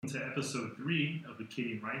To episode 3 of the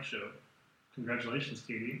Katie and Ryan Show. Congratulations,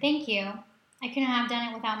 Katie. Thank you. I couldn't have done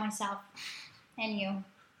it without myself. And you.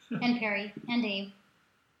 And Perry. And Dave.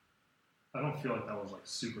 I don't feel like that was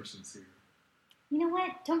super sincere. You know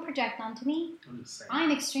what? Don't project onto me. I'm just saying.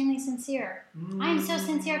 I'm extremely sincere. I'm so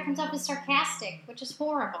sincere it comes up as sarcastic, which is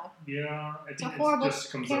horrible. Yeah, I think it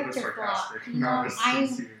just comes up as sarcastic, not as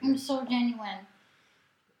sincere. I'm so genuine.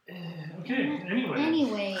 Okay,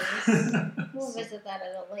 Anyways, we'll visit that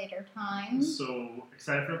at a later time. So,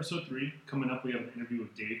 excited for episode 3. Coming up, we have an interview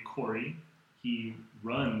with Dave Corey. He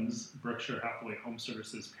runs Berkshire Hathaway Home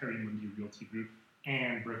Services Perrie Mundy Realty Group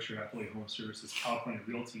and Berkshire Hathaway Home Services California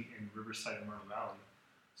Realty in Riverside and Moreno Valley.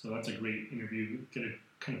 So that's a great interview. Get to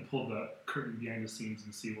kind of pull the curtain behind the scenes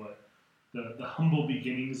and see what the humble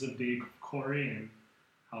beginnings of Dave Corey and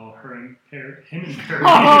how him and Perrie,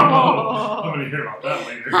 I'm going to hear about that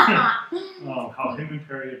later. How him and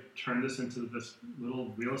Perrie have turned this into this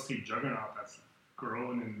little real estate juggernaut that's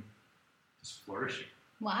growing and just flourishing.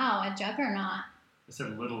 Wow, a juggernaut. I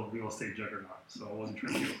said little real estate juggernaut, so I wasn't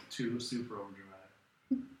trying to get too super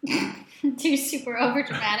overdramatic. Too super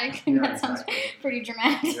overdramatic? Yeah, that sounds pretty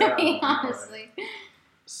dramatic to me, honestly. Right.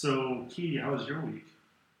 So, Katie, how was your week?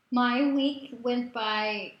 My week went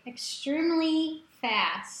by extremely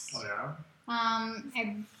fast. Oh,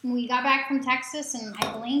 yeah? We got back from Texas, and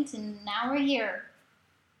I blinked, and now we're here.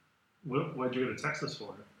 What'd you go to Texas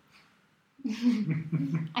for?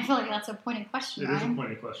 I feel like that's a pointed question, It is a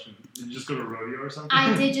pointed question. Did you just go to a rodeo or something?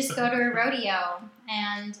 I did just go to a rodeo,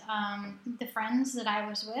 and the friends that I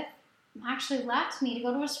was with actually left me to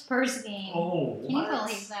go to a Spurs game. Oh, Can you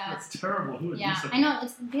believe that? That's terrible. Who would do something? I know.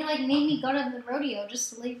 They made me go to the rodeo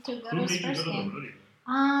just to leave to go to a Spurs game. Who made you go to the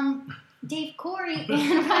rodeo? Dave Corey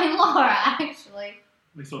and Ryan Laura, actually.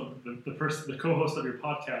 So the co-host of your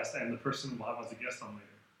podcast and the person we'll have as a guest on later.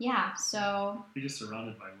 Yeah, so... You're just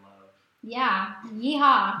surrounded by love. Yeah,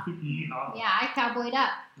 yeehaw. Yeehaw. Yeah, I cowboyed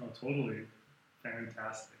up. Oh, totally.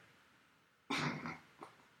 Fantastic.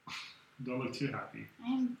 Don't look too happy.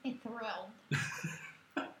 I'm thrilled.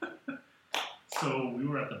 So we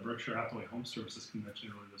were at the Berkshire Hathaway Home Services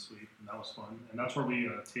Convention earlier this week, and that was fun. And that's where we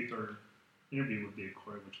taped our interview with Dave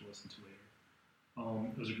Corey, which we'll listen to later.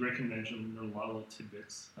 It was a great convention. There were a lot of little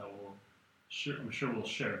tidbits that I'm sure we'll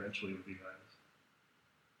share eventually with you guys.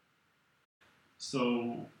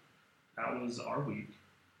 So that was our week.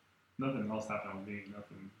 Nothing else happened with me.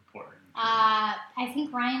 Nothing important. I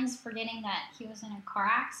think Ryan's forgetting that he was in a car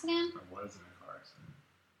accident. I was in a car accident.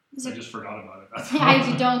 I just forgot about it. That's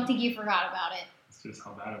I don't think you forgot about it. It's just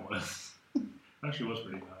how bad it was. It actually was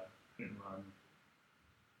pretty bad. Hit and run.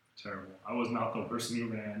 Terrible. I was not the person who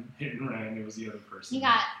ran. Hit and ran. It was the other person. You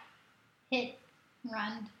got hit and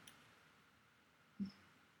run.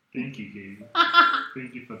 Thank you, Katie.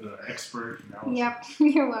 Thank you for the expert analysis. Yep.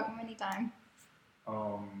 You're welcome anytime.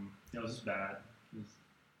 Yeah, it was just bad. It was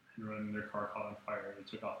hit and run. Their car caught on fire. They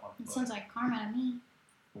took off on foot. It sounds like karma to me.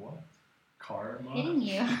 What? Karma? Hitting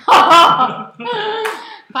you.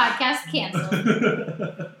 Podcast canceled.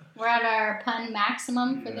 We're at our pun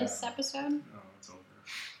maximum for this episode. Oh, it's over.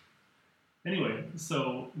 Anyway,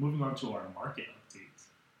 so moving on to our market updates.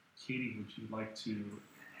 Katie, would you like to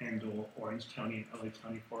handle Orange County and LA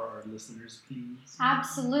County for our listeners, please?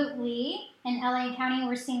 Absolutely. In LA County,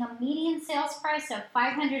 we're seeing a median sales price of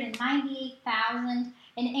 $598,000,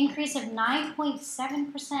 an increase of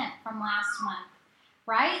 9.7% from last month.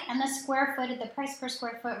 Right? And the price per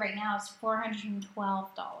square foot right now is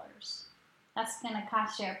 $412. That's going to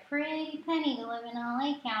cost you a pretty penny to live in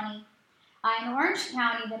LA County. In Orange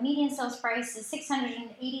County, the median sales price is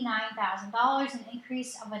 $689,000, an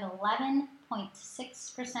increase of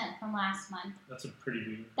 11.6% from last month. That's a pretty big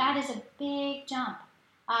increase. That is a big jump.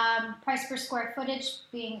 Price per square footage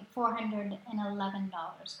being $411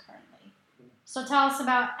 currently. So tell us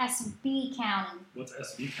about SB County. What's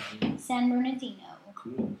SB County? San Bernardino.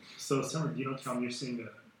 Cool. So San Bernardino County, you're seeing a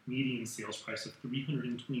median sales price of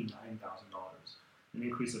 $329,000, an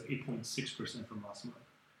increase of 8.6% from last month.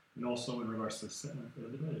 And also in regards to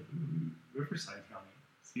Riverside County,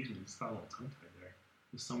 excuse me, just got a little tongue-tied there.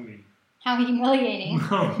 There's so many. How humiliating.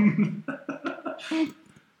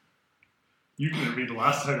 You can read the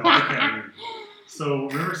last title. I can't read. So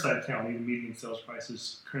Riverside County, the median sales price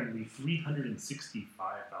is currently $365,000,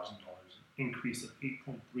 increase of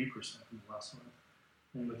 8.3% from last month,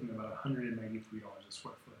 and looking at about $193 a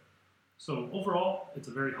square foot. So overall, it's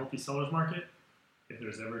a very healthy seller's market. If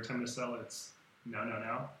there's ever a time to sell, it's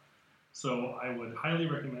now. So I would highly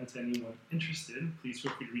recommend to anyone interested, please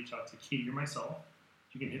feel free to reach out to Katie or myself.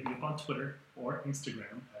 You can hit me up on Twitter or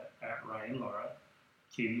Instagram at Ryan Laura.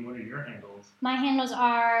 Katie, what are your handles? My handles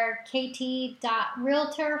are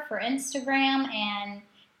kt.realtor for Instagram and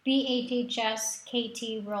BHHS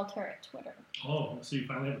KT Realtor at Twitter. Oh, so you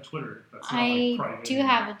finally have a Twitter. That's not I private. do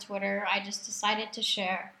have a Twitter. I just decided to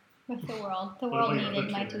share with the world. The world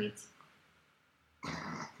needed my tweets.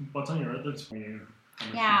 What's on your other Twitter?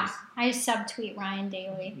 Yeah, I subtweet Ryan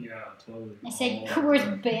daily. Yeah, totally. I said, who wears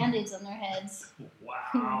Band-Aids on their heads?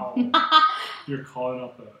 Wow. You're calling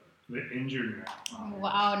up the injured now.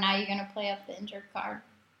 Wow, now you're going to play up the injured card.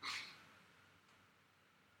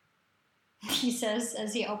 He says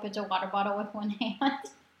as he opens a water bottle with one hand.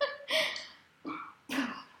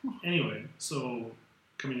 Anyway, so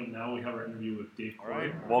coming up now, we have our interview with Dave Corey. All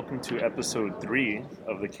right, welcome to episode 3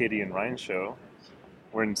 of the Katie and Ryan show.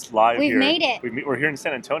 We're live We've here. made it. We're here in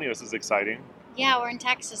San Antonio. This is exciting. Yeah, we're in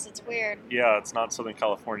Texas. It's weird. Yeah, it's not Southern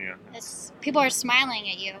California. People are smiling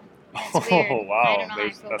at you. It's Oh, weird. wow. I don't know how I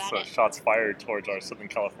feel That's about it. shots fired towards our Southern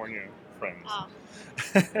California friends. Oh.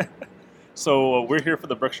 So we're here for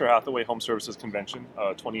the Berkshire Hathaway Home Services Convention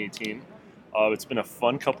 2018. It's been a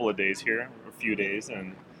fun couple of days here, a few days,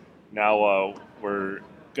 and now we're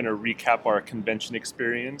going to recap our convention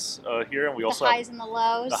experience here. And we also the highs and the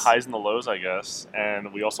lows. The highs and the lows, I guess.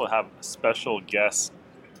 And we also have special guest,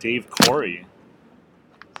 Dave Corey.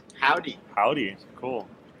 Howdy. Howdy. Cool.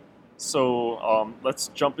 So let's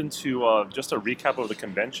jump into just a recap of the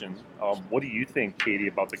convention. What do you think, Katie,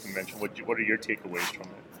 about the convention? What are your takeaways from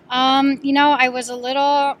it? I was a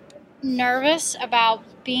little nervous about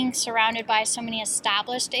being surrounded by so many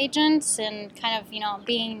established agents and kind of,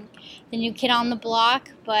 being the new kid on the block,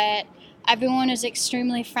 but everyone is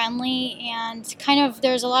extremely friendly and kind of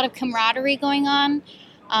there's a lot of camaraderie going on,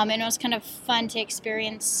 and it was kind of fun to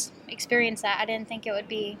experience that. I didn't think it would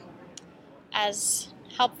be as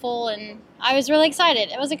helpful, and I was really excited.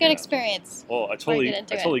 It was a good experience. Well, I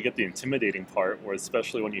totally get the intimidating part, where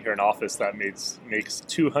especially when you hear an office that makes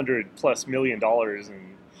 $200+ million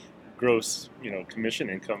in gross, commission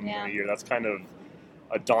income in a year. That's kind of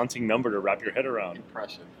a daunting number to wrap your head around.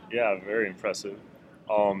 Impressive. Yeah, very impressive.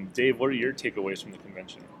 Dave, what are your takeaways from the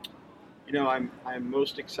convention? I'm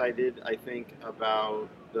most excited, I think, about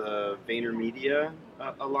the VaynerMedia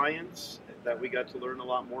Alliance that we got to learn a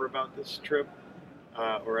lot more about this trip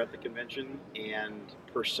or at the convention, and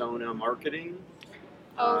persona marketing.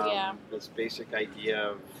 This basic idea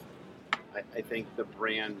of, I think, the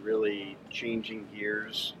brand really changing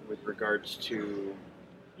gears with regards to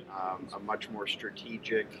a much more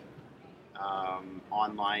strategic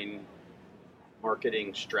online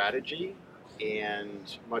marketing strategy,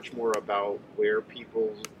 and much more about where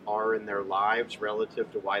people are in their lives relative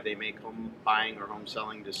to why they make home buying or home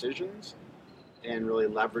selling decisions, and really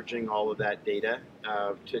leveraging all of that data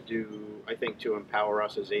to empower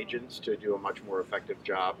us as agents to do a much more effective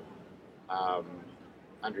job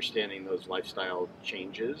understanding those lifestyle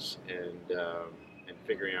changes and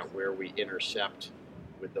figuring out where we intercept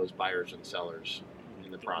with those buyers and sellers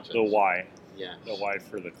in the process. The why. Yes. The why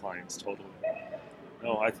for the clients, totally.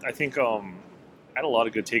 No, I think I had a lot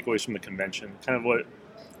of good takeaways from the convention. Kind of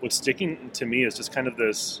what's sticking to me is just kind of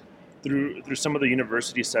this, through some of the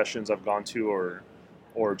university sessions I've gone to,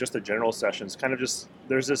 or just the general sessions, kind of just,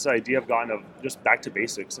 there's this idea I've gotten of just back to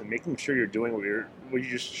basics and making sure you're doing what you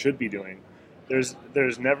just should be doing. There's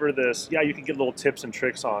never this, you can get little tips and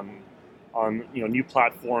tricks on new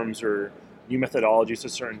platforms or new methodologies to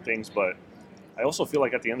certain things, but I also feel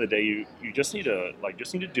like at the end of the day, you just need to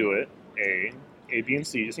do it. A, B, and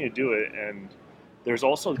C. You just need to do it, and there's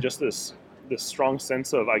also just this strong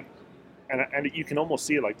sense of and you can almost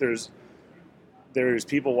see it, like there's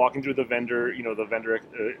people walking through the vendor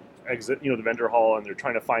exit, the vendor hall, and they're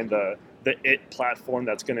trying to find the it platform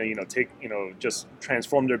that's going to take just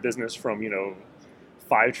transform their business from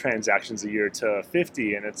 5 transactions a year to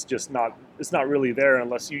 50, and it's not really there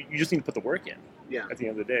unless you just need to put the work in. Yeah. At the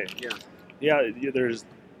end of the day. Yeah. Yeah.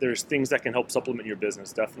 There's things that can help supplement your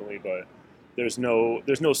business, definitely, but there's no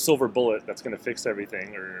silver bullet that's going to fix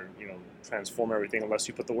everything or transform everything unless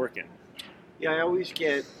you put the work in. Yeah, I always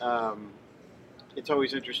get. It's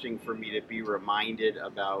always interesting for me to be reminded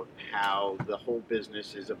about how the whole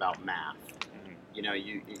business is about math. Mm-hmm.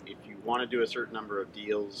 If you want to do a certain number of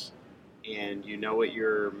deals, and what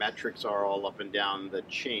your metrics are all up and down the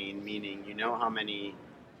chain, meaning how many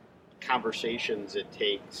conversations it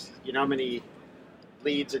takes, how many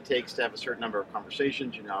leads it takes to have a certain number of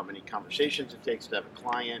conversations, how many conversations it takes to have a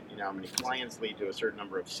client, how many clients lead to a certain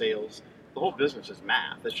number of sales. The whole business is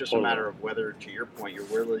math. It's just a matter of whether, to your point, you're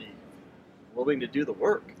really willing to do the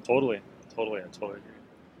work. Totally, I totally agree.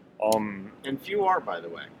 And few are, by the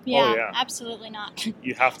way. Yeah, absolutely not.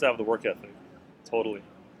 You have to have the work ethic. Totally.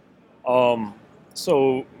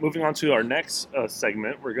 So moving on to our next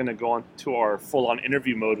segment, we're going to go on to our full-on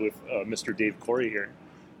interview mode with Mr. Dave Corey here.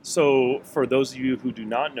 So for those of you who do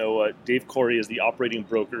not know, Dave Corey is the operating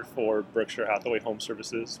broker for Berkshire Hathaway Home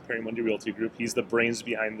Services, Perrie Mundy Realty Group. He's the brains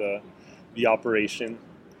behind the operation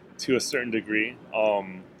to a certain degree.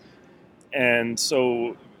 And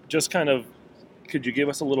so just kind of, could you give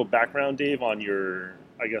us a little background, Dave, on your,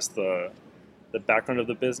 I guess, the background of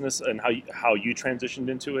the business and how you transitioned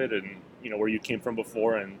into it, and where you came from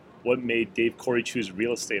before, and what made Dave Corey choose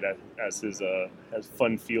real estate as his as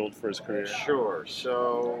fun field for his career? Sure.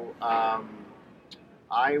 So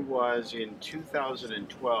I was in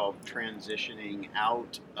 2012 transitioning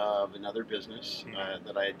out of another business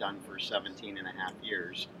that I had done for 17 and a half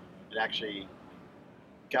years. It actually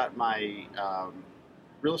got my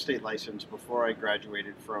real estate license before I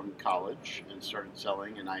graduated from college and started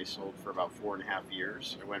selling, and I sold for about 4.5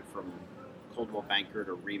 years. I went from Coldwell Banker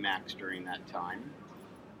to Remax during that time,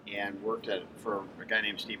 and worked for a guy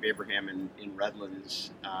named Steve Abraham in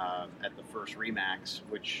Redlands at the first Remax,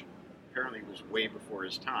 which apparently was way before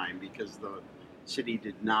his time because the city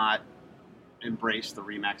did not embrace the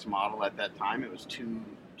Remax model at that time. It was too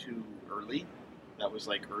early. That was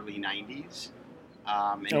like early 90s.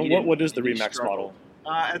 And what is the Remax model?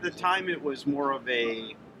 At the time, it was more of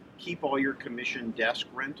a keep all your commission desk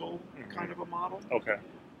rental kind of a model. Okay.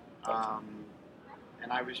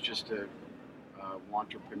 And I was just a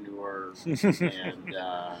entrepreneur, and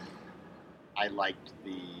I liked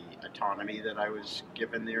the autonomy that I was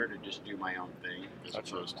given there to just do my own thing, as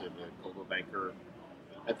opposed to the Coldwell Banker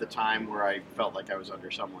at the time, where I felt like I was under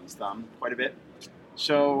someone's thumb quite a bit.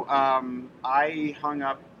 So I hung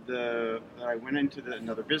up I went into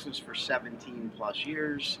another business for 17 plus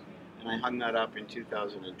years, and I hung that up in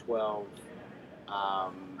 2012.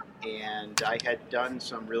 And I had done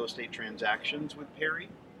some real estate transactions with Perrie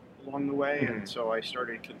along the way, and so I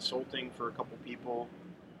started consulting for a couple people,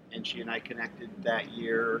 and she and I connected that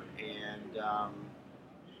year, and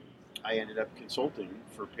I ended up consulting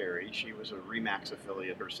for Perrie. She was a Remax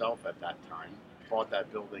affiliate herself at that time, bought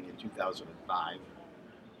that building in 2005.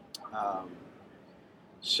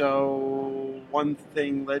 So one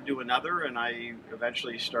thing led to another, and I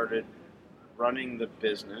eventually started running the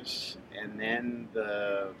business, and then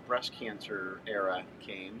the breast cancer era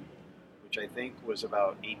came, which I think was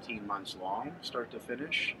about 18 months long, start to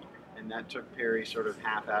finish, and that took Perrie sort of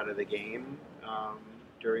half out of the game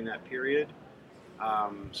during that period.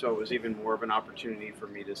 So it was even more of an opportunity for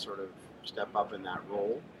me to sort of step up in that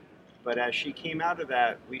role. But as she came out of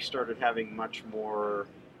that, we started having much more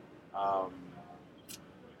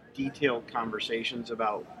detailed conversations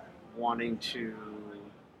about wanting to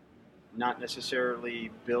not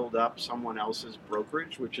necessarily build up someone else's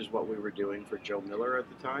brokerage, which is what we were doing for Joe Miller at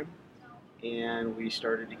the time. And we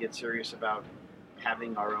started to get serious about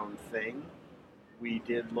having our own thing. We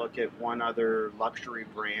did look at one other luxury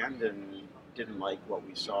brand and didn't like what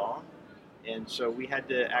we saw. And so we had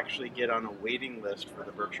to actually get on a waiting list for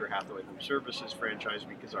the Berkshire Hathaway Home Services franchise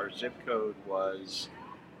because our zip code was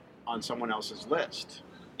on someone else's list.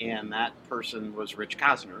 And that person was Rich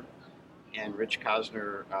Cosner. And Rich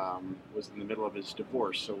Cosner was in the middle of his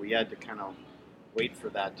divorce, so we had to kind of wait for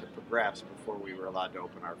that to progress before we were allowed to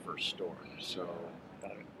open our first store. So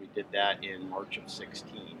we did that in March of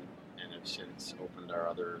 16 and have since opened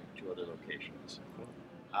our two other locations.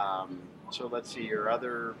 So let's see, your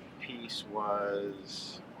other piece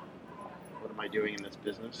was, what am I doing in this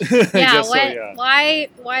business? Yeah, so.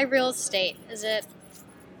 Why real estate? Is it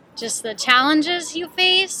just the challenges you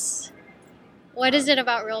face? What is it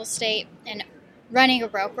about real estate and running a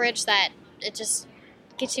brokerage that it just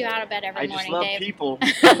gets you out of bed every morning, Dave? I just love people.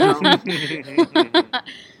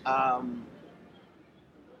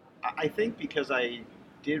 I think because I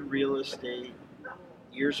did real estate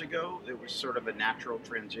years ago, it was sort of a natural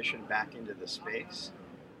transition back into the space.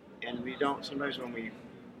 And we don't, sometimes when we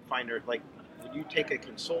find it, like when you take a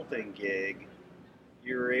consulting gig,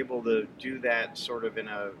 you're able to do that sort of in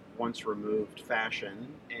a once removed fashion,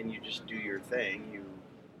 and you just do your thing. You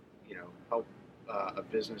help a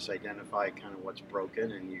business identify kind of what's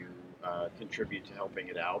broken, and you contribute to helping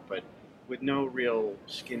it out, but with no real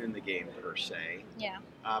skin in the game per se. Yeah.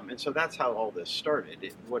 And so that's how all this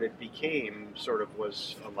started. What it became sort of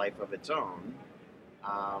was a life of its own.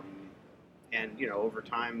 And over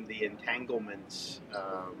time the entanglements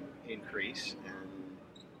increase, and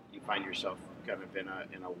you find yourself kind of in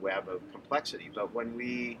a web of complexity. But when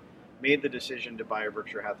we made the decision to buy a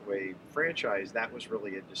Berkshire Hathaway franchise, that was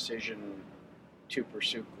really a decision to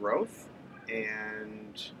pursue growth,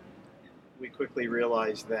 and we quickly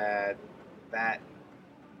realized that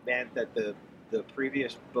meant that the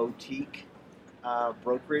previous boutique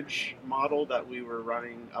brokerage model that we were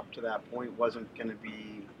running up to that point wasn't going to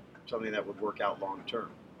be something that would work out long term.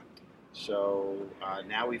 So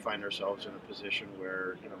now we find ourselves in a position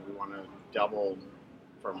where we want to double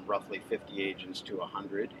from roughly 50 agents to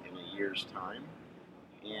 100 in a year's time,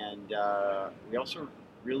 and we also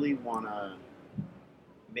really want to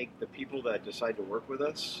make the people that decide to work with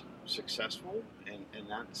us successful, and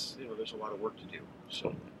that's there's a lot of work to do.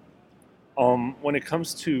 So. When it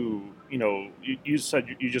comes to, you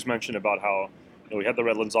just mentioned about how, we had the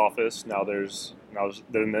Redlands office.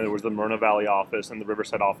 Then there was the Myrna Valley office and the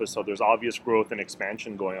Riverside office. So there's obvious growth and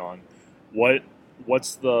expansion going on.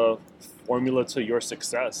 What's the formula to your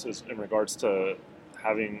success in regards to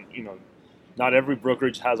having, not every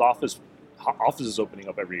brokerage has offices opening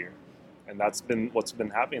up every year, and that's been what's been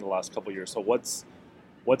happening the last couple of years. So what's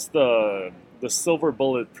the silver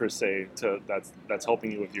bullet per se that's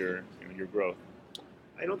helping you with your growth?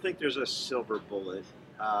 I don't think there's a silver bullet.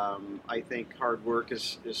 I think hard work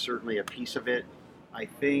is certainly a piece of it. I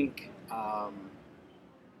think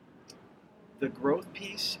the growth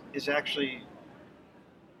piece is actually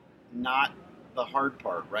not the hard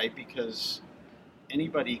part, right? Because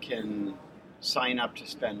anybody can sign up to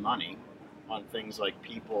spend money on things like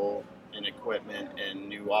people and equipment and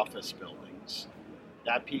new office buildings.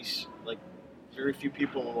 That piece, like, very few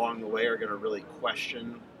people along the way are going to really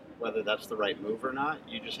question whether that's the right move or not.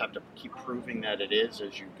 You just have to keep proving that it is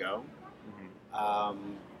as you go.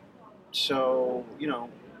 Mm-hmm. So,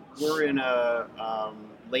 we're in a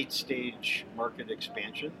late stage market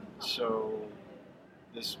expansion. So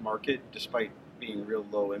this market, despite being real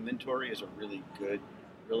low inventory, is a really good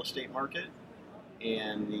real estate market.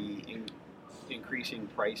 And the increasing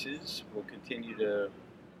prices will continue to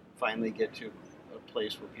finally get to a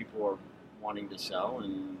place where people are wanting to sell,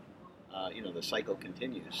 and the cycle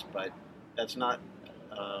continues, but that's not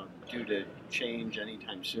due to change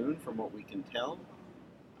anytime soon from what we can tell.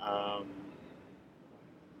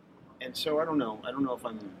 And so I don't know if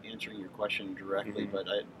I'm answering your question directly, mm-hmm. but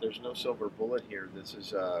there's no silver bullet here. This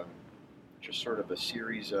is just sort of a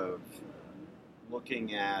series of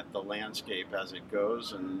looking at the landscape as it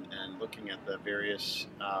goes, and looking at the various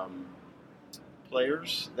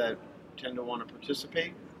players that tend to want to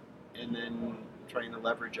participate, and then trying to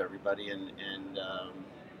leverage everybody and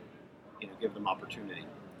give them opportunity.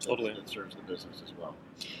 Totally. That serves the business as well.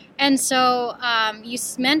 And so you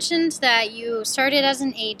mentioned that you started as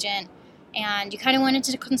an agent, and you kind of went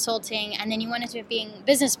into consulting, and then you went into being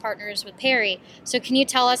business partners with Perrie. So can you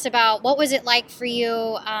tell us about what was it like for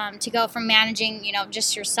you to go from managing,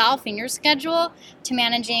 just yourself and your schedule to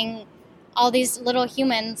managing all these little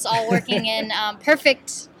humans all working in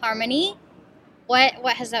perfect harmony?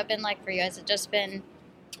 What has that been like for you? Has it just been...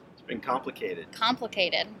 It's been complicated.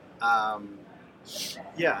 Complicated.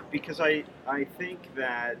 Yeah, because I think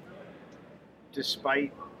that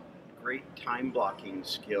despite great time blocking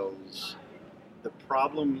skills,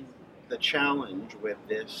 the challenge with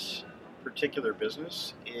this particular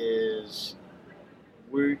business is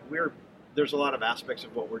there's a lot of aspects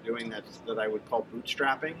of what we're doing that I would call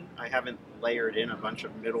bootstrapping. I haven't layered in a bunch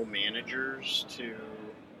of middle managers to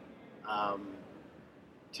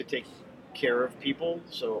take care of people,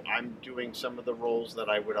 so I'm doing some of the roles that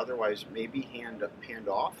I would otherwise maybe hand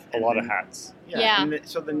off. A lot of hats. Yeah. And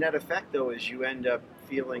so the net effect, though, is you end up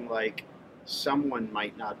feeling like someone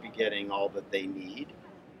might not be getting all that they need,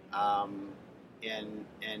 and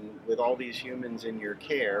with all these humans in your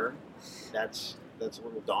care, that's a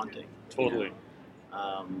little daunting. Totally.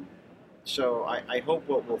 So I hope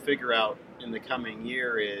what we'll figure out in the coming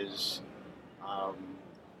year is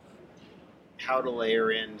how to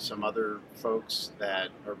layer in some other folks that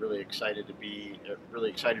are really excited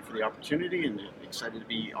for the opportunity and excited to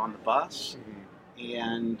be on the bus, mm-hmm.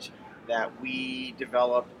 and that we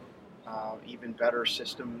develop even better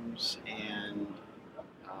systems and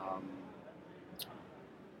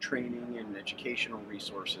training and educational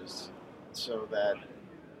resources, so that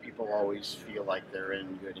people always feel like they're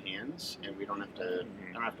in good hands, and we don't have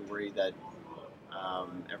to worry that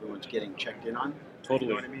everyone's getting checked in on. Totally. You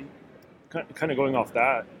know what I mean? Kind of going off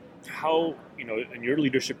that, how, in your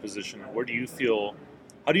leadership position, how do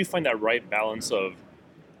you find that right balance of,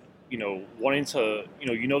 wanting to,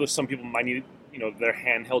 that some people might need, their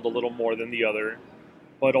hand held a little more than the other,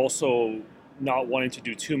 but also not wanting to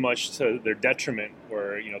do too much to their detriment,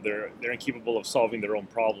 where, they're incapable of solving their own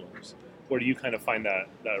problems. Where do you kind of find that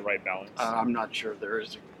right balance? I'm not sure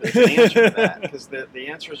there's an answer to that, because the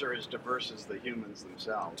answers are as diverse as the humans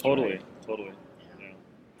themselves. Totally, right? Totally.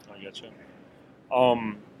 I gotcha.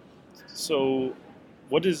 So,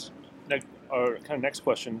 what is our kind of next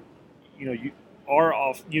question?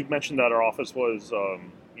 you've mentioned that our office was,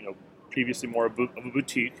 previously more of a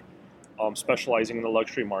boutique, specializing in the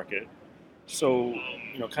luxury market. So,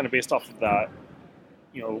 kind of based off of that,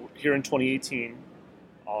 here in 2018,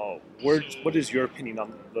 what is your opinion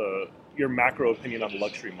on your macro opinion on the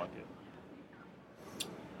luxury market?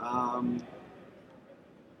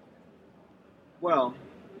 Well,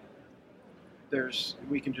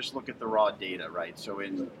 we can just look at the raw data, right? So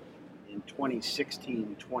in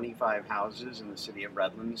 2016, 25 houses in the city of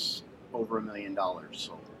Redlands, over $1 million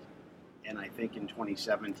sold. And I think in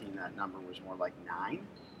 2017, that number was more like 9.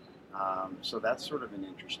 So that's sort of an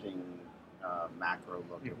interesting macro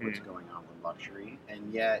look at what's going on with luxury.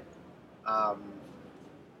 And yet,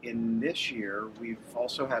 in this year, we've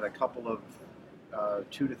also had a couple of $2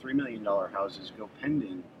 to $3 million houses go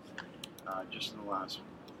pending just in the last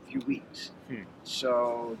few weeks.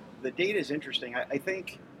 So the data is interesting. I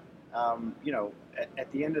think,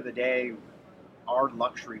 at the end of the day, our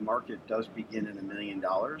luxury market does begin at $1 million,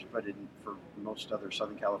 but for most other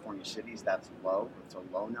Southern California cities, that's low. It's a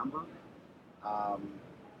low number.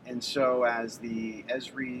 And so as the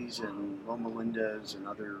Esries and Loma Lindas and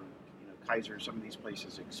other, Kaiser, some of these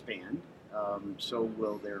places expand, so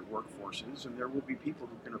will their workforces, and there will be people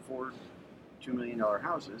who can afford $2 million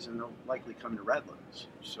houses, and they'll likely come to Redlands.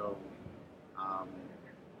 So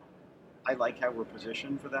I like how we're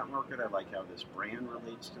positioned for that market. I like how this brand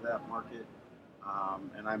relates to that market.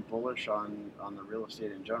 And I'm bullish on the real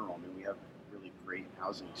estate in general. I mean, we have really great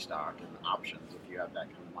housing stock and options if you have that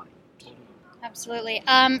kind of money. Absolutely.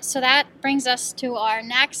 So that brings us to our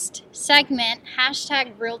next segment,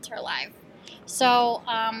 #RealtorLive. So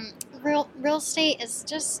real estate is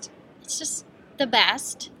just the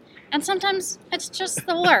best, and sometimes it's just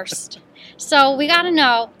the worst. So we got to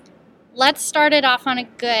know. Let's start it off on a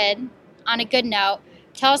good note.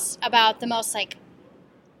 Tell us about the most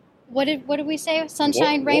what did we say?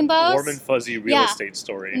 Sunshine, rainbows? Warm and fuzzy real estate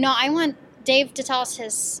story. No, I want Dave to tell us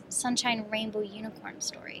his sunshine rainbow unicorn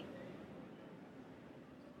story.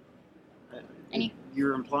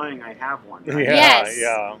 You're implying I have one, right? Yes.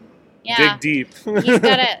 Yeah. Dig deep. He's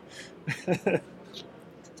got it.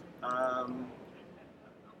 I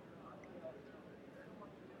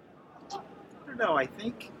don't know. I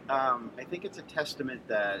think it's a testament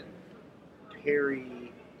that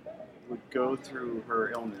Perrie would go through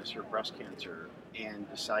her illness, her breast cancer, and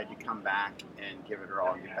decide to come back and give it her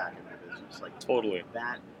all and get back into business. Totally.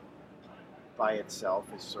 That by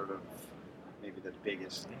itself is sort of maybe the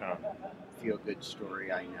biggest feel-good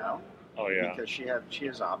story I know. Oh yeah. Because she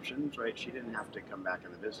has options, right? She didn't have to come back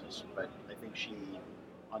in the business, but I think she,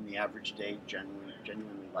 on the average day,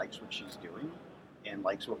 genuinely likes what she's doing and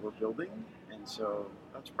likes what we're building, and so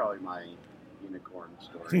that's probably my unicorn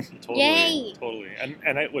story. Totally. Yay. Totally.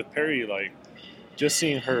 And with Perrie, just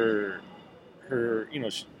seeing her,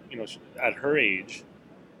 at her age,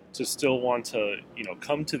 to still want to,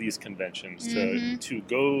 come to these conventions, to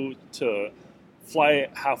go to fly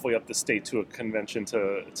halfway up the state to a convention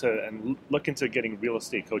and look into getting real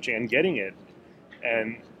estate coaching and getting it.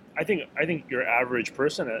 And I think your average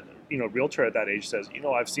person, realtor at that age says,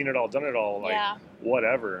 I've seen it all, done it all,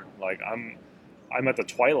 whatever. I'm at the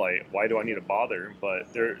twilight. Why do I need to bother?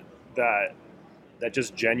 But that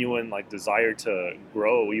just genuine desire to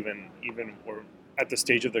grow, even or at the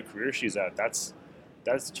stage of the career she's at. That's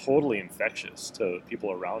totally infectious to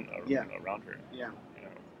people around her. Yeah. Yeah.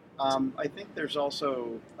 I think there's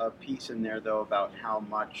also a piece in there though about how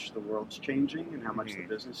much the world's changing and how much the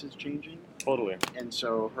business is changing. Totally. And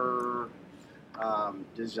so her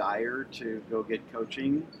desire to go get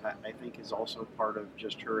coaching, I think, is also part of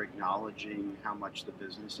just her acknowledging how much the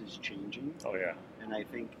business is changing. Oh yeah. And I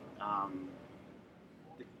think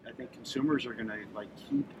consumers are going to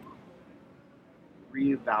keep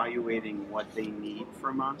reevaluating what they need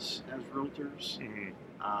from us as realtors,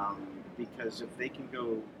 because if they can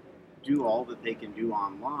go do all that they can do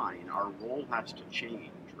online, our role has to change,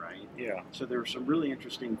 right? Yeah. So there were some really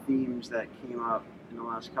interesting themes that came up in the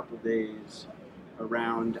last couple of days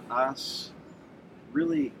around us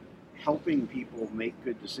really helping people make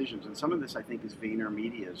good decisions. And some of this, I think, is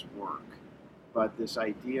VaynerMedia's work. But this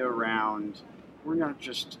idea around, we're not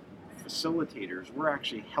just facilitators, we're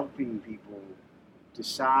actually helping people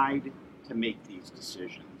decide to make these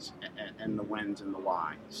decisions and the whens and the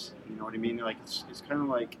whys. You know what I mean? It's kind of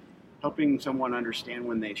like helping someone understand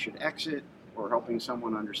when they should exit or helping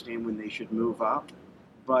someone understand when they should move up.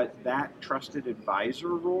 But that trusted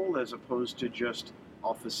advisor role, as opposed to just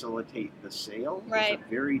I'll facilitate the sale, right, is a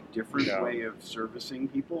very different way of servicing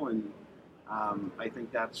people. And I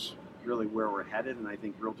think that's really where we're headed. And I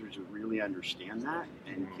think realtors who really understand that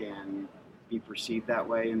and can be perceived that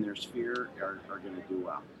way in their sphere are going to do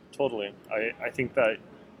well. Totally. I think that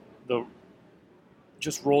the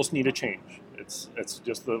just roles need to change. It's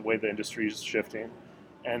just the way the industry is shifting.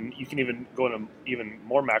 And you can even go in a even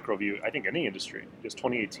more macro view. I think any industry, just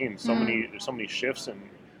 2018, there's so many shifts, and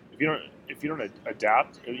if you don't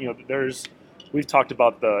adapt, we've talked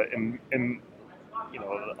about the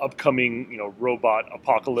upcoming robot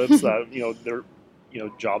apocalypse that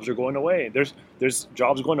jobs are going away. There's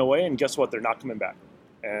jobs going away, and guess what? They're not coming back.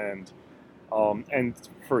 And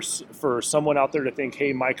for someone out there to think,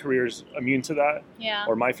 hey, my career's immune to that,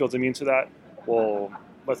 or my field's immune to that, well,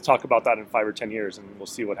 let's talk about that in 5 or 10 years, and we'll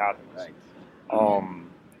see what happens. Right.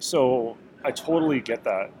 So I totally get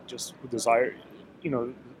that. Just the desire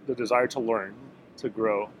to learn, to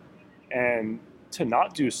grow, and to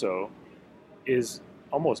not do so is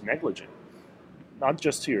almost negligent. Not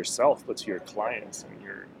just to yourself, but to your clients and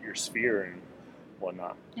your sphere and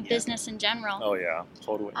whatnot. And business in general. Oh yeah,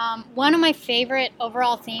 totally. One of my favorite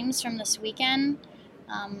overall themes from this weekend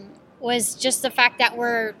was just the fact that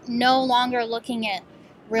we're no longer looking at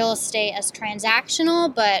real estate as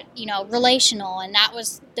transactional, but relational, and that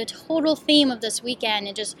was the total theme of this weekend,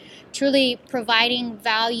 and just truly providing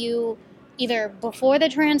value either before the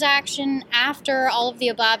transaction, after, all of the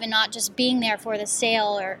above, and not just being there for the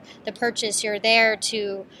sale or the purchase. You're there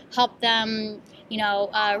to help them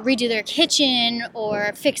redo their kitchen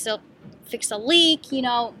or fix a leak.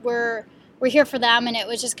 We're here for them, and it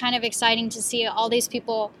was just kind of exciting to see all these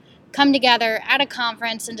people come together at a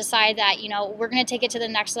conference and decide that, we're going to take it to the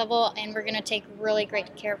next level, and we're going to take really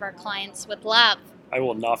great care of our clients with love. I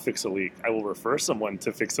will not fix a leak. I will refer someone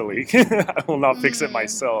to fix a leak. I will not fix it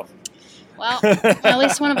myself. Well, at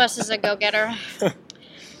least one of us is a go-getter.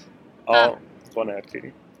 Go on ahead,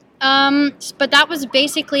 Katie. But that was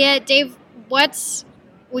basically it. Dave,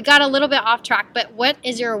 we got a little bit off track, but what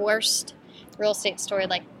is your worst real estate story?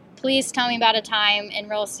 Like, please tell me about a time in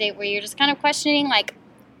real estate where you're just kind of questioning, like,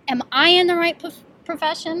 am I in the right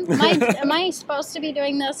profession? Am I supposed to be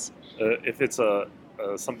doing this? If it's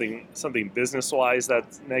something business-wise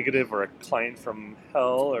that's negative, or a client from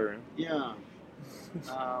hell, or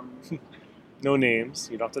no names.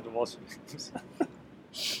 You don't have to divulge names.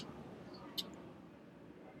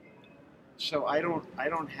 So I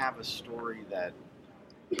don't have a story that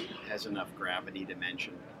has enough gravity to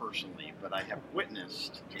mention personally, but I have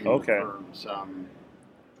witnessed in the firm some.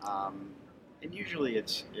 And usually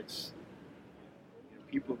it's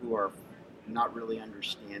people who are not really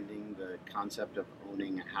understanding the concept of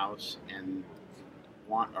owning a house and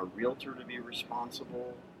want a realtor to be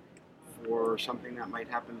responsible for something that might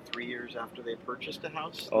happen 3 years after they purchased a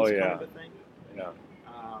house. Kind of a thing. Yeah.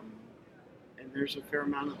 And there's a fair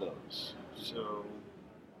amount of those. So,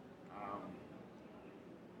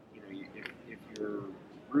 if your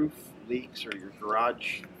roof leaks or your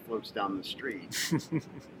garage floats down the street,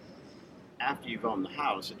 after you've owned the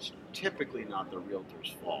house, it's typically not the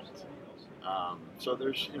realtor's fault. So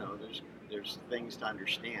there's things to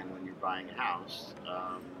understand when you're buying a house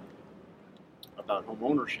about home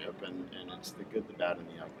ownership, and it's the good, the bad, and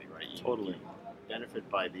the ugly, right? You benefit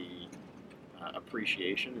by the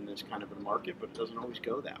appreciation in this kind of a market, but it doesn't always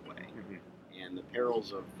go that way. Mm-hmm. And the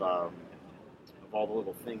perils of all the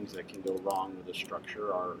little things that can go wrong with a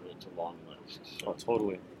structure it's a long list. So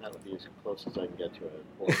that would be as close as I can get to a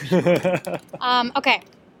horse. Okay.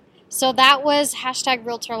 So that was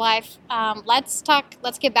 #RealtorLife.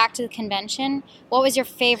 Let's get back to the convention. What was your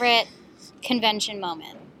favorite convention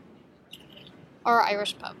moment? Or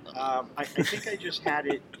Irish pub? I think I just had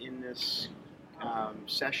it in this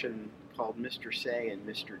session called Mr. Say and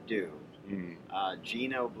Mr. Do.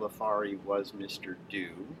 Gino Blafari was Mr.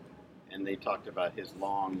 Do, and they talked about his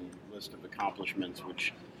long list of accomplishments,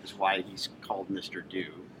 which is why he's called Mr. Do.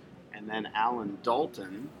 And then Alan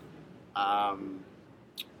Dalton,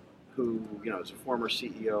 who is a former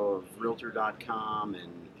CEO of Realtor.com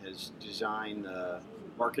and has designed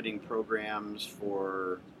marketing programs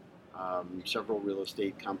for several real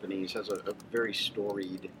estate companies, has a very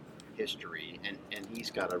storied history, and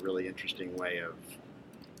he's got a really interesting way of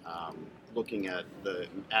looking at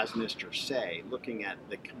as Mr. Say, looking at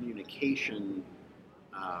the communication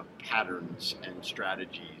patterns and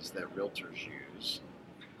strategies that realtors use.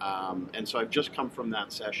 And so I've just come from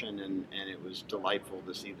that session, and it was delightful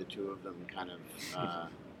to see the two of them kind of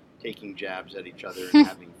taking jabs at each other and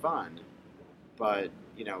having fun. But,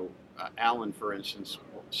 Alan, for instance,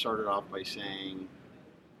 started off by saying,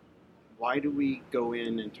 why do we go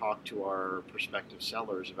in and talk to our prospective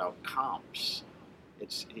sellers about comps?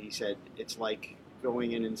 He said, it's like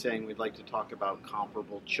going in and saying we'd like to talk about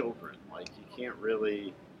comparable children. Like, you can't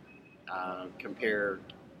really compare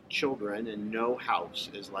children, and no house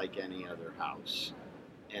is like any other house.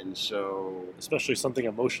 And so, especially something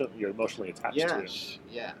you're emotionally attached to.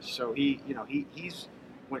 Yes. So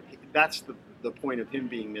that's the point of him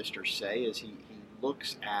being Mr. Say, is he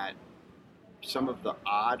looks at some of the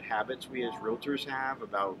odd habits we as realtors have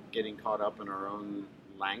about getting caught up in our own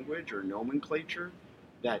language or nomenclature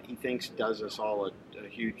that he thinks does us all a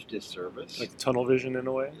huge disservice. Like tunnel vision in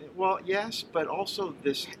a way? Well, yes, but also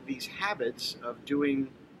these habits of doing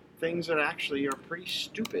things that actually are pretty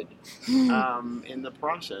stupid in the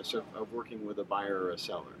process of working with a buyer or a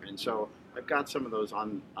seller. And so I've got some of those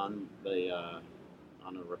on a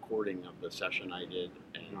recording of the session I did,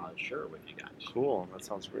 and I'll share it with you guys. Cool, that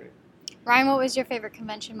sounds great. Ryan, what was your favorite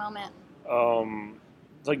convention moment?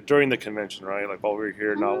 Like during the convention, right? Like while we were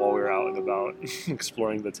here, not while we were out and about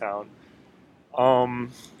exploring the town.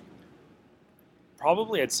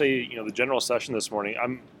 Probably I'd say, the general session this morning,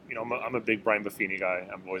 I'm a big Brian Buffini guy.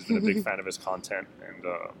 I've always been a big fan of his content and,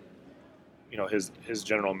 his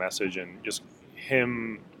general message, and just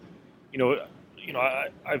him,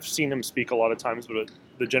 I've seen him speak a lot of times, but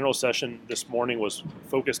the general session this morning was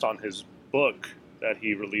focused on his book that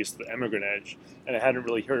he released, The Immigrant Edge, and I hadn't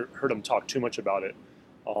really heard him talk too much about it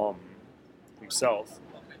himself,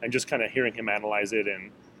 and just kind of hearing him analyze it,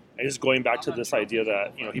 and just going back to this idea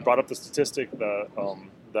that, he brought up the statistic,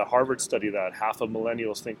 the Harvard study that half of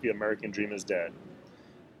millennials think the American dream is dead.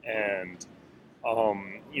 And,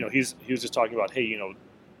 he was just talking about, hey,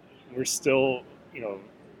 we're still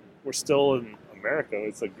in America.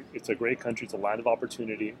 It's a great country. It's a land of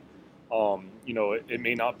opportunity. It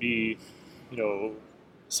may not be,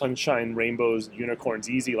 sunshine, rainbows, unicorns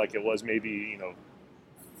easy like it was maybe,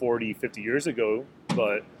 40, 50 years ago,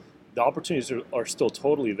 but the opportunities are still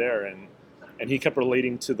totally there. And he kept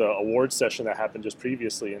relating to the award session that happened just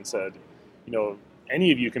previously and said,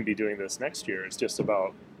 any of you can be doing this next year. It's just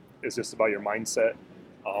about your mindset.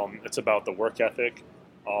 It's about the work ethic.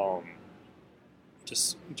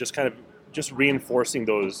 Just kind of reinforcing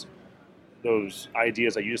those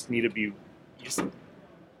ideas that you just need to be, you just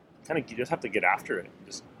have to get after it.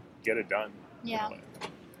 Just get it done. Yeah.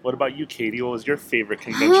 What about you, Katie? What was your favorite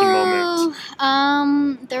convention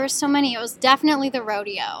moment? There were so many. It was definitely the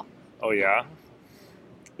rodeo. Oh, yeah?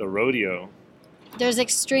 The rodeo. There's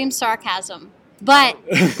extreme sarcasm, but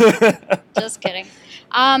just kidding.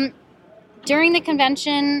 During the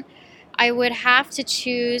convention, I would have to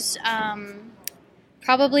choose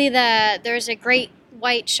probably there's a great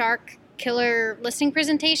white shark killer listing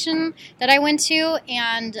presentation that I went to,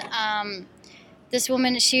 and this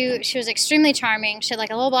woman, she was extremely charming. She had like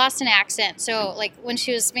a little Boston accent. So like when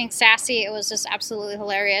she was being sassy, it was just absolutely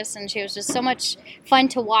hilarious. And she was just so much fun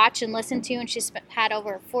to watch and listen to. And she's had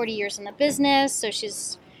over 40 years in the business. So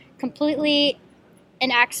she's completely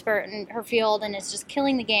an expert in her field and is just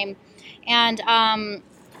killing the game. And,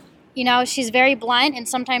 she's very blunt. And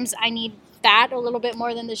sometimes I need that a little bit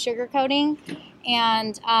more than the sugar coating.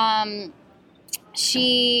 And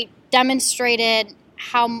she demonstrated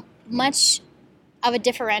how much of a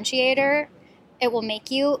differentiator it will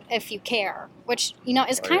make you if you care, which,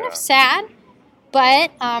 is kind of sad,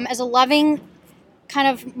 but as a loving, kind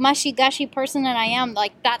of mushy-gushy person that I am,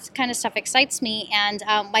 like, that kind of stuff excites me. And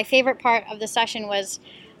my favorite part of the session was,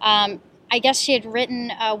 I guess she had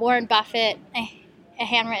written Warren Buffett a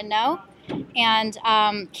handwritten note, and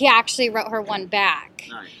he actually wrote her one back.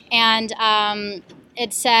 Nice. And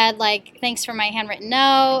it said, like, thanks for my handwritten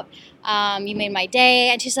note, you made my day.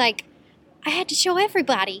 And she's like, I had to show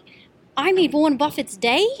everybody I made Warren Buffett's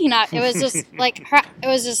day. It was just like it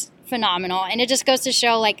was just phenomenal. And it just goes to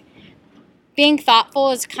show, like, being thoughtful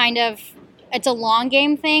is it's a long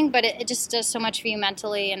game thing, but it just does so much for you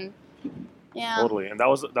mentally. And yeah, totally. And that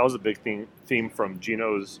was a big theme from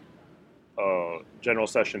Gino's general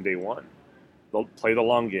session day one. They'll play the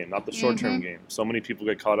long game, not the short-term game. So many people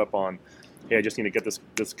get caught up on, hey, I just need to get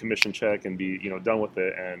this commission check and be done with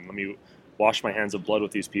it, and let me wash my hands of blood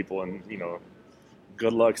with these people, and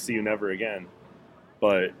good luck, see you never again.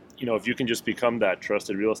 But if you can just become that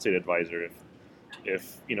trusted real estate advisor,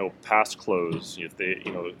 if past close, if they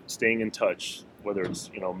staying in touch, whether it's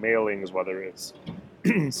mailings, whether it's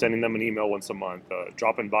sending them an email once a month,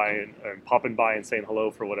 dropping by and popping by and saying hello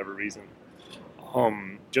for whatever reason,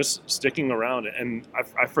 just sticking around. And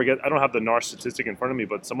I forget, I don't have the NAR statistic in front of me,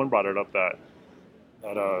 but someone brought it up that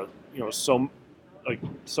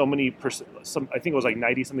so many percent, I think it was like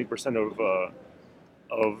 90-something%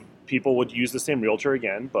 of people would use the same realtor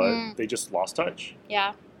again, but they just lost touch.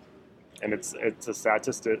 Yeah. And it's a sad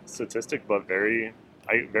statistic, but very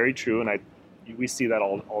true, and we see that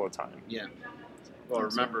all the time. Yeah. Well,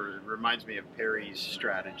 remember, it reminds me of Perry's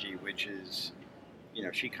strategy, which is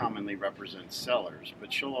she commonly represents sellers,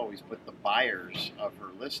 but she'll always put the buyers of her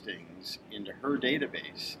listings into her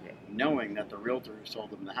database, knowing that the realtor who sold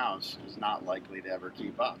them the house is not likely to ever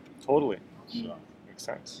keep up. Totally. So Makes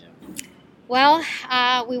sense. Yeah. Well,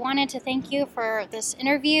 we wanted to thank you for this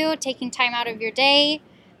interview, taking time out of your day.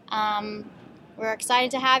 We're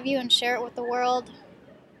excited to have you and share it with the world.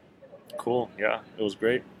 Cool. Yeah, it was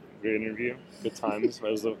great. Great interview. Good times.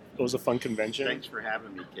 It was a fun convention. Thanks for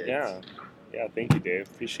having me, kids. Yeah. Thank you, Dave.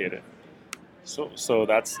 Appreciate it. So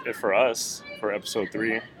that's it for us for episode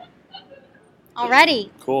 3. Alrighty.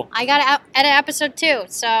 Cool. I gotta edit episode 2,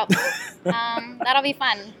 so that'll be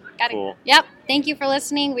fun. Cool. Yep. Thank you for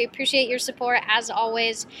listening. We appreciate your support as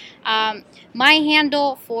always. My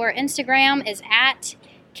handle for Instagram is at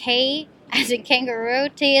K as in kangaroo,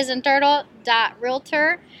 T as in turtle,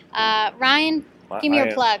 .realtor. Ryan, give me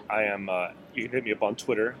your plug. I am. You can hit me up on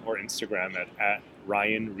Twitter or Instagram at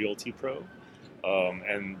Ryan Realty Pro.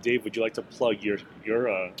 And Dave, would you like to plug your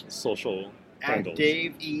social handles? At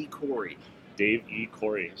Dave E. Corey. Dave E.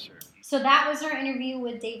 Corey. Yes, sir. So that was our interview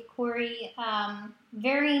with Dave Corey.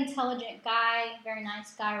 Very intelligent guy, very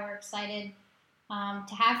nice guy. We're excited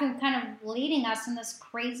to have him kind of leading us in this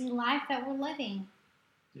crazy life that we're living.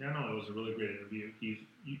 Yeah, no, it was a really great interview.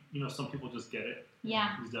 Some people just get it.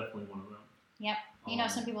 Yeah. He's definitely one of them. Yep.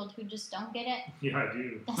 Some people who just don't get it. Yeah, I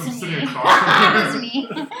do. That's me. in a car. That's me.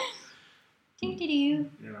 Do.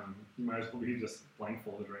 Yeah, you might as well be just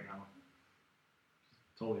blindfolded right now.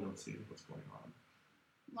 Totally don't see what's going on.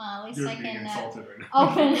 Well, at least You're I being can insulted right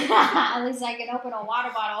now. at least I can open a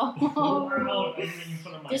water bottle. Oh, I didn't even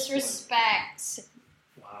put on my Disrespect.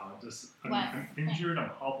 Wow, What? I'm injured,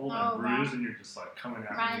 I'm hobbled, I'm bruised, and you're just like coming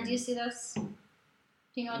at me. Ryan, do you see this? Do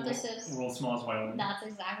you know what this is? World's smallest violin. That's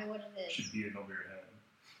exactly what it is. Should beat it over your head.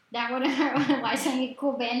 That wouldn't hurt. Why don't you get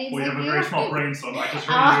cool band-aids Well, you like have a you? very small brain, so I might just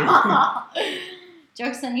hurt you.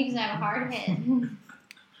 Joke's on you because I have a hard head.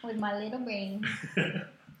 With my little brain.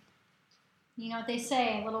 You know what they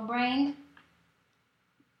say, little brain,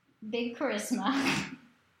 big charisma.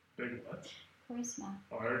 Big what? Charisma.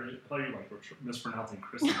 Oh, I thought you were mispronouncing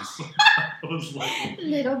Christmas. I was like...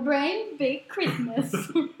 Little brain, big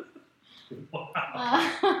Christmas.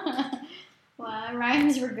 Wow. Well,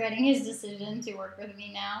 Ryan's regretting his decision to work with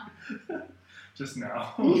me now. Just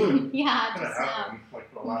now. Yeah, What just now. happened?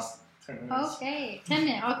 Like the last 10 minutes. Okay, 10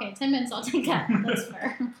 minutes. Okay, 10 minutes. I'll take that. That's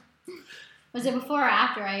fair. Was it before or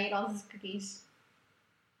after I ate all those cookies?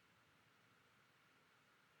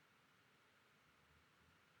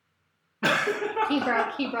 He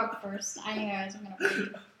broke first. I knew I was gonna break.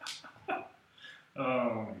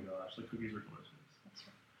 Oh my gosh, the cookies are delicious. That's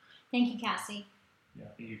right. Thank you, Cassie. Yeah,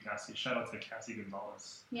 thank you, Cassie. Shout out to Cassie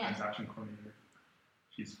Gonzalez, transaction coordinator.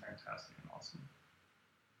 She's fantastic and awesome.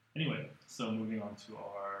 Anyway, so moving on to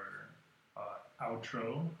our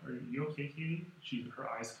outro. Are you okay, Katie? Her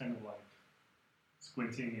eyes kind of like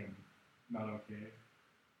squinting and not okay.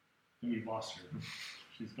 And we've lost her.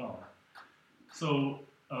 She's gone. So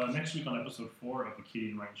next week on episode 4 of the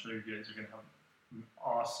Katie and Ryan Show, you guys are going to have an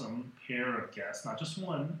awesome pair of guests. Not just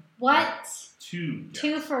one. What? 2 guests.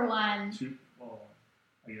 2 for 1. 2, well,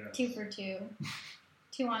 I guess. 2 for 2.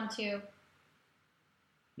 2 on 2.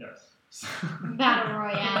 Yes. Battle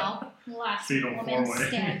Royale. Last Fatal woman 4-way.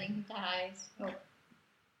 standing dies. Oh.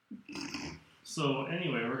 So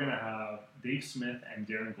anyway, we're going to have Dave Smith and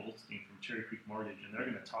Darren Goldstein from Cherry Creek Mortgage, and they're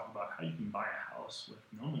going to talk about how you can buy a house with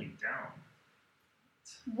no money down.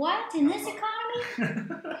 What? In this economy?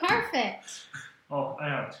 Perfect. Oh, I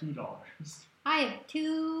have $2. I have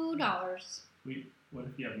 $2. Wait, what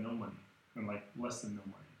if you have no money? And like less than no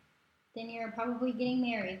money? Then you're probably getting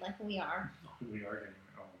married like we are. Oh, we are getting,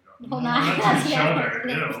 oh my god. Well, No, not that's each yet. other.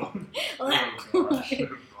 Ew. Oh gosh.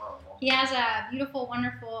 He has a beautiful,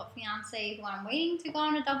 wonderful fiance who I'm waiting to go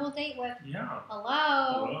on a double date with. Yeah.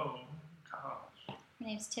 Hello. Hello. Gosh. Her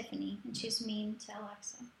name's Tiffany, and she's mean to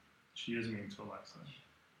Alexa. She is mean to Alexa.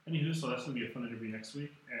 Anywho, so that's going to be a fun interview next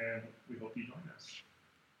week, and we hope you join us.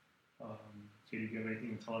 Katie, do you have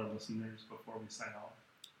anything to tell our listeners before we sign off?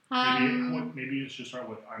 Maybe you should start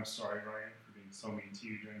with, I'm sorry, Ryan, for being so mean to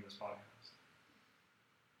you during this podcast.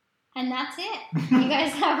 And that's it. You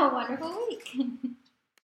guys have a wonderful week.